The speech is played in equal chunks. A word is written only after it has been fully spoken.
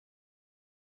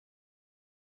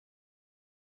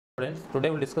Friends, today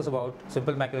we'll discuss about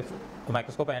simple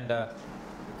microscope and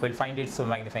we'll find its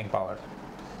magnifying power.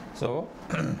 So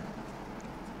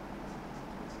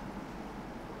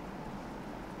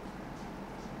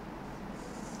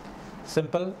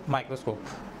simple microscope.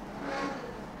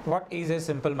 What is a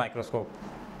simple microscope?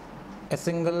 A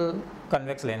single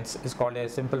convex lens is called a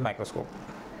simple microscope.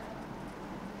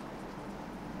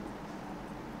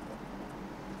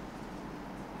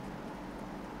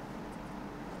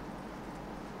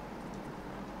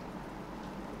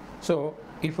 So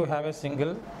if you have a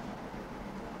single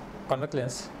convex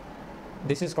lens,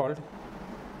 this is called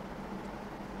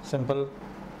simple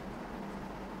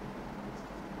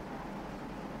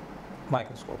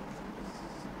microscope.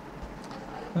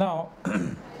 Now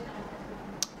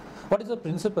what is the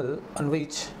principle on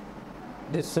which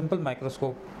this simple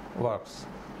microscope works?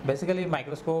 Basically,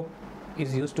 microscope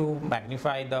is used to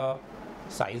magnify the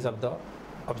size of the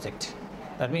object.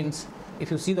 That means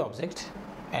if you see the object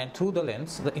and through the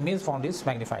lens, the image found is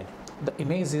magnified. The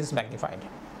image is magnified.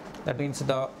 That means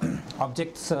the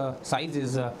object's size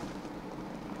is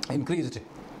increased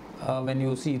when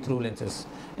you see through lenses.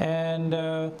 And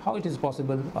how it is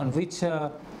possible, on which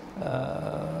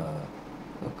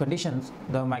conditions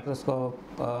the microscope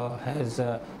has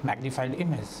magnified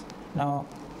image? Now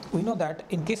we know that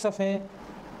in case of a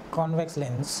convex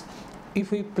lens,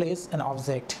 if we place an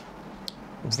object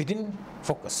within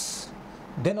focus,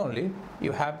 then only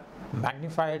you have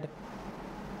magnified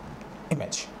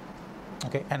image,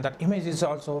 okay, and that image is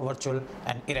also virtual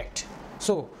and erect.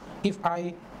 So if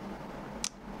I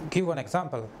give an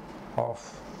example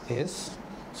of this,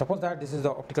 suppose that this is the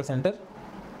optical center,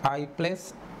 I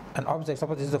place an object,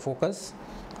 suppose this is the focus,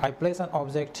 I place an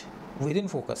object within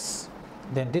focus,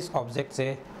 then this object,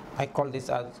 say I call this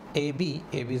as AB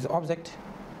is the object.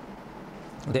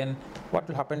 Then what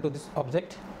will happen to this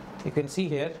object? You can see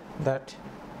here that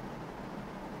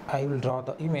I will draw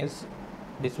the image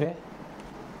this way,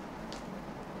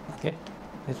 okay,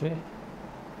 this way,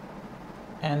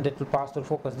 and it will pass through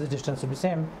focus. This distance will be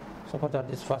same. Suppose that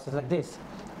this passes like this,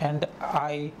 and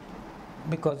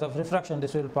because of refraction,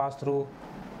 this will pass through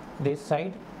this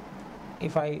side.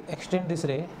 If I extend this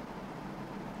ray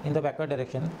in the backward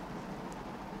direction,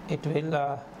 it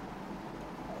will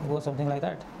go something like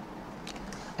that,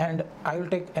 and I will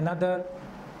take another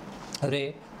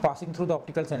ray passing through the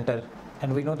optical center,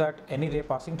 and we know that any ray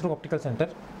passing through optical center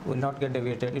will not get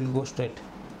deviated, it will go straight.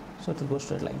 So it will go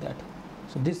straight like that.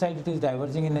 So this side it is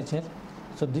diverging in nature,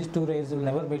 so these two rays will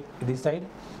never meet this side.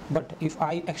 But if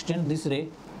I extend this ray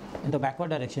in the backward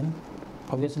direction,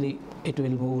 obviously it will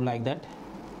move like that,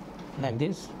 like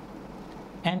this,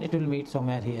 and it will meet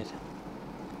somewhere here.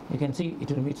 You can see it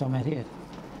will meet somewhere here.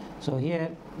 So here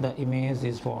the image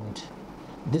is formed.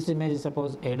 This image is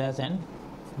suppose A dash and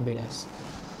B dash.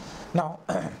 Now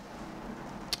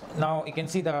now you can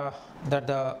see that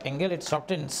the angle it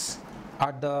softens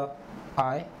at the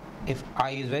eye. If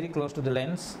eye is very close to the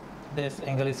lens, this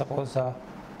angle is suppose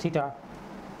theta,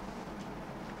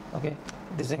 okay,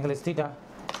 this angle is theta.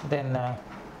 Then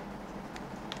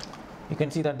you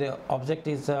can see that the object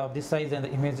is of this size and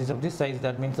the image is of this size.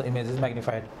 That means the image is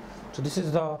magnified. So this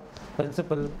is the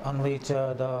principle on which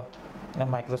the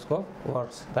microscope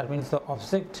works. That means the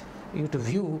object you to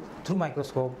view through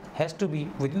microscope has to be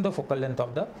within the focal length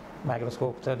of the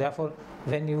microscope. So therefore,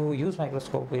 when you use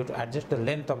microscope, you have to adjust the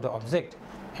length of the object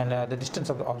and the distance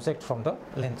of the object from the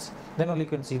lens. Then only you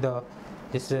can see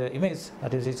this image,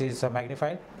 that is, it is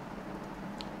magnified,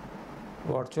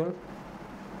 virtual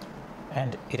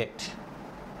and erect.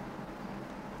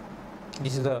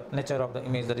 This is the nature of the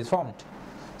image that is formed.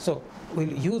 So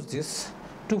we'll use this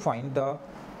to find the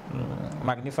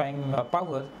magnifying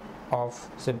power of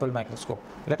simple microscope.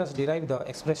 Let us derive the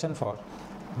expression for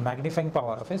magnifying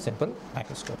power of a simple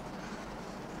microscope.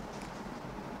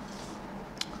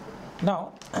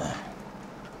 Now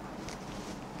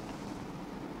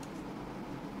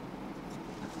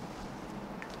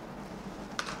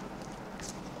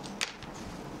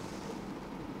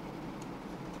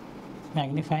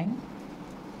magnifying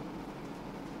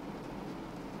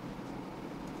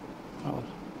power.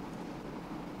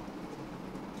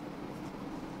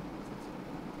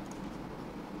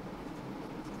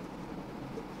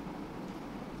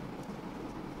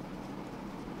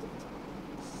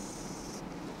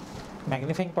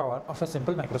 Magnifying power of a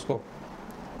simple microscope.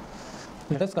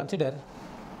 Let us consider.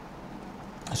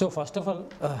 So first of all,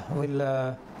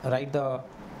 we'll write the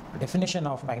definition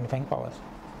of magnifying power.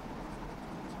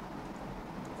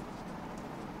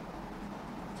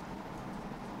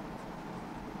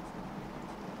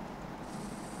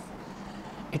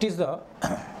 It is the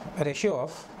ratio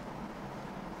of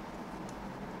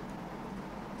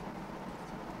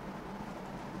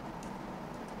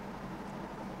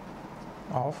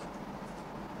of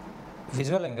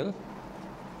visual angle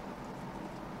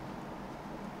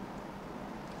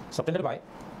subtended by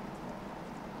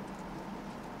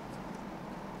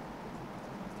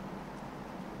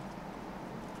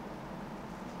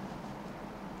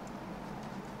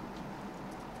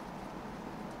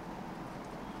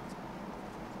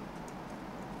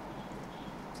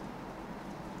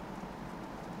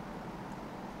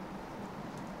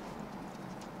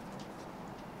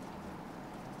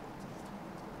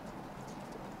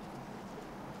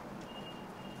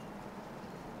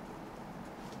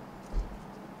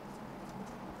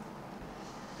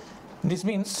This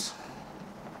means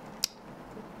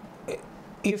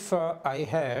if I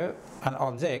have an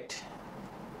object,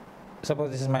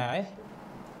 suppose this is my eye,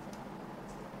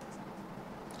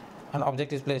 an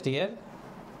object is placed here,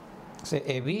 say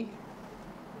AB,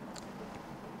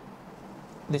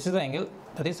 this is the angle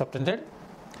that is subtended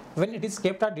when it is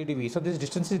kept at dDV, so this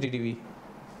distance is dDV,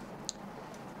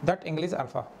 that angle is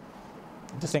alpha,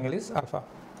 this angle is alpha.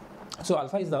 So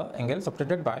alpha is the angle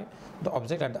subtended by the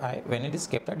object at the eye when it is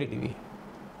kept at dDV.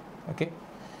 Okay.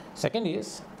 Second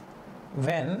is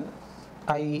when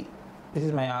this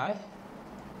is my eye,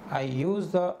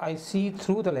 I see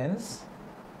through the lens,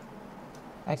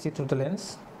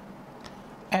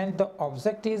 and the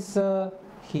object is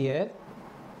here,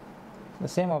 the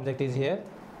same object is here,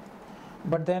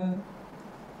 but then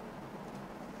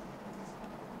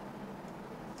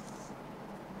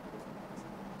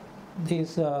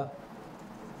this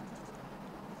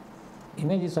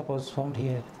image is suppose formed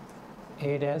here,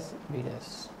 A dash B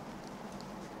dash.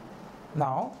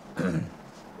 Now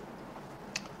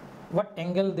what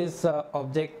angle this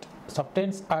object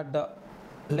subtends at the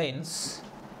lens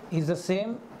is the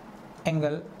same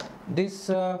angle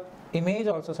this image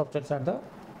also subtends at the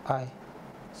eye.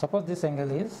 Suppose this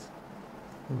angle is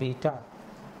beta.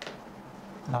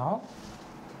 Now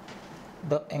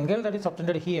the angle that is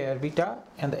subtended here beta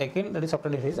and the angle that is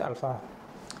subtended here is alpha.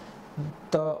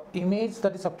 The image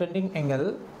that is subtending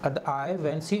angle at the eye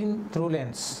when seen through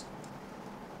lens,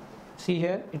 see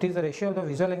here, it is the ratio of the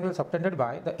visual angle subtended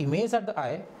by the image at the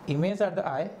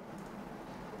eye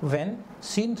when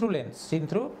seen through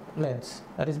lens,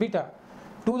 that is beta,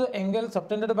 to the angle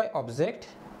subtended by object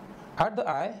at the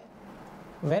eye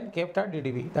when kept at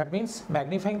dDV. That means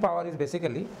magnifying power is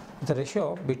basically the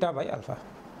ratio of beta by alpha.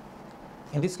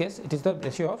 In this case it is the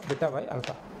ratio of beta by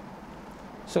alpha.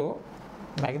 So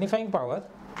magnifying power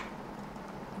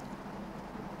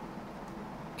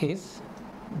is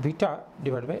beta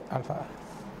divided by alpha.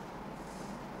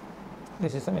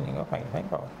 This is the meaning of magnifying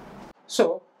power.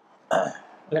 So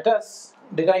let us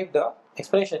derive the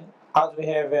expression as we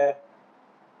have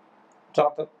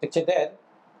drawn the picture there,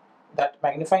 that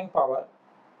magnifying power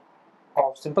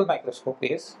of simple microscope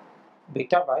is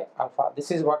beta by alpha.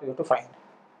 This is what we have to find.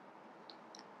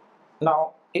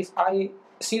 Now if I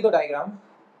see the diagram,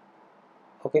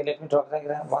 okay, let me draw the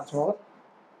diagram once more.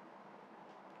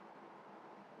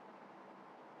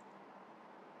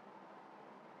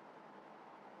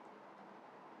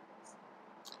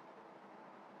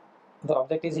 The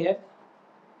object is here,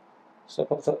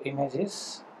 suppose the image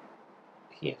is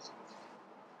here.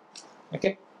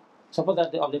 Okay, suppose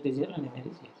that the object is here and image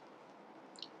is here.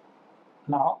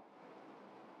 Now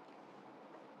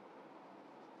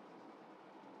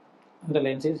the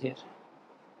lens is here.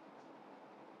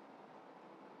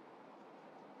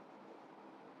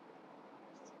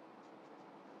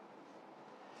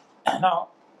 Now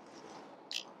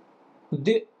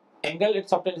the angle it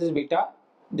subtends is beta.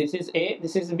 This is A,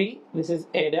 this is B, this is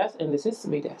A dash, and this is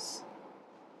B dash.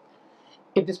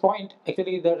 If this point,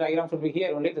 actually the diagram should be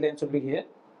here only, the lens should be here,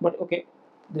 but okay,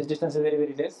 this distance is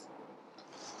very less.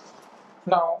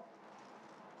 Now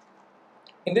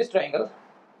in this triangle,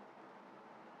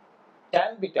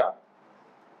 tan beta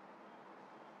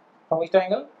from which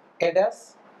triangle? A dash,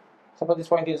 suppose this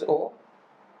point is O,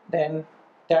 then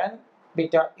tan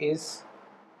beta is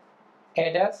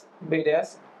A dash B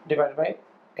dash divided by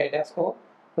A dash O,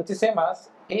 which is same as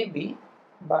AB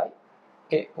by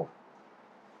AO.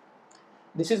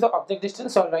 This is the object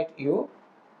distance, so I'll write U.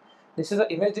 This is the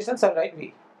image distance, I'll write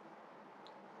V.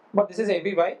 But this is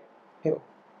AB by AO.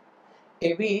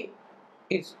 AB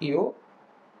is U,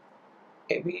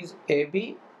 AB is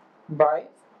AB by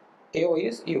AO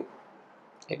is U,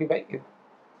 AB by U.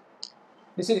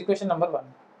 This is equation number 1.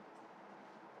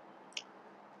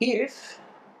 If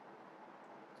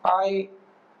I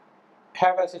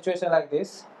have a situation like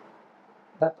this,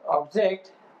 that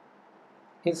object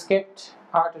is kept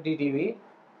at dDV,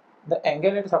 the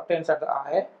angle it subtends at the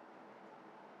eye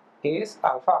is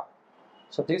alpha.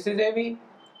 So this is AB.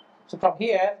 So from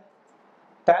here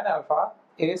tan alpha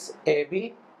is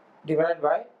AB divided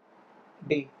by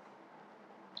D.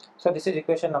 So this is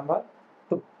equation number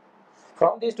 2.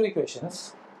 From these two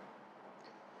equations,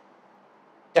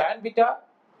 tan beta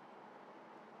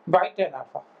by tan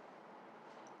alpha.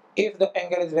 If the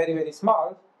angle is very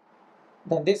small,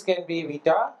 then this can be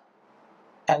beta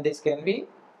and this can be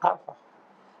alpha.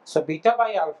 So beta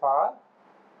by alpha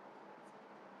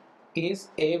is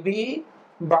AB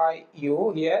by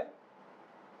U here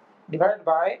divided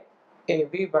by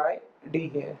AB by D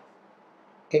here.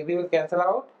 AB will cancel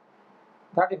out.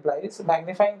 That implies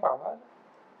magnifying power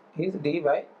is D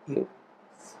by U.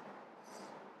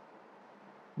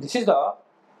 This is the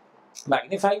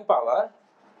magnifying power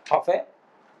of a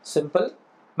simple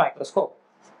microscope.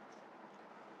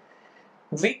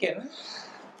 We can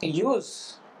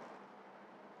use,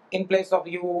 in place of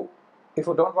U, if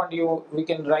you don't want U, we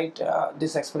can write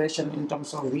this expression in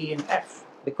terms of V and F,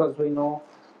 because we know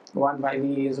 1 by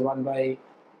V is 1 by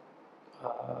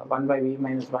V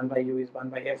minus 1 by U is 1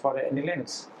 by F for any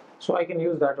length. So I can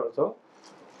use that also.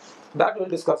 That we'll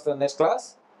discuss in the next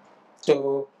class.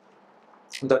 So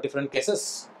the different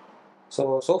cases.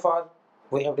 So far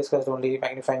we have discussed only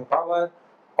magnifying power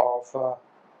of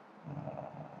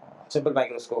simple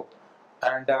microscope,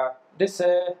 and this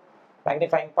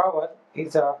magnifying power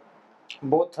is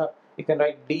both, you can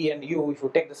write D and U. If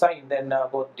you take the sign, then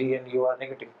both D and U are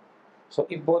negative. So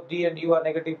if both D and U are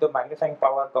negative, the magnifying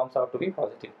power comes out to be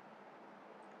positive.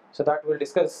 So that we'll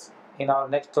discuss in our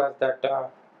next class, that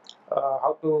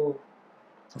how to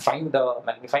find the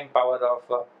magnifying power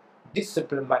of this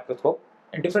simple microscope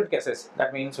in different cases.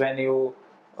 That means when you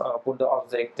put the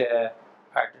object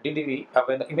at DDV,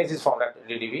 when the image is formed at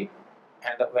DDV,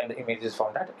 and when the image is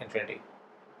formed at infinity.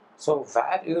 So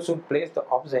where you should place the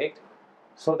object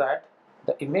so that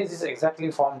the image is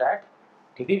exactly formed at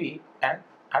DDV and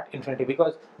at infinity,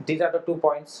 because these are the 2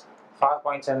 points, far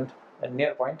points and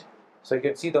near point. So you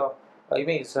can see the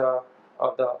image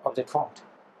of the object formed.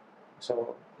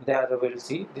 So there we'll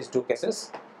see these two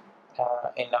cases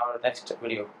in our next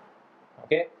video.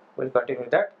 Okay, we'll continue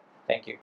with that. Thank you.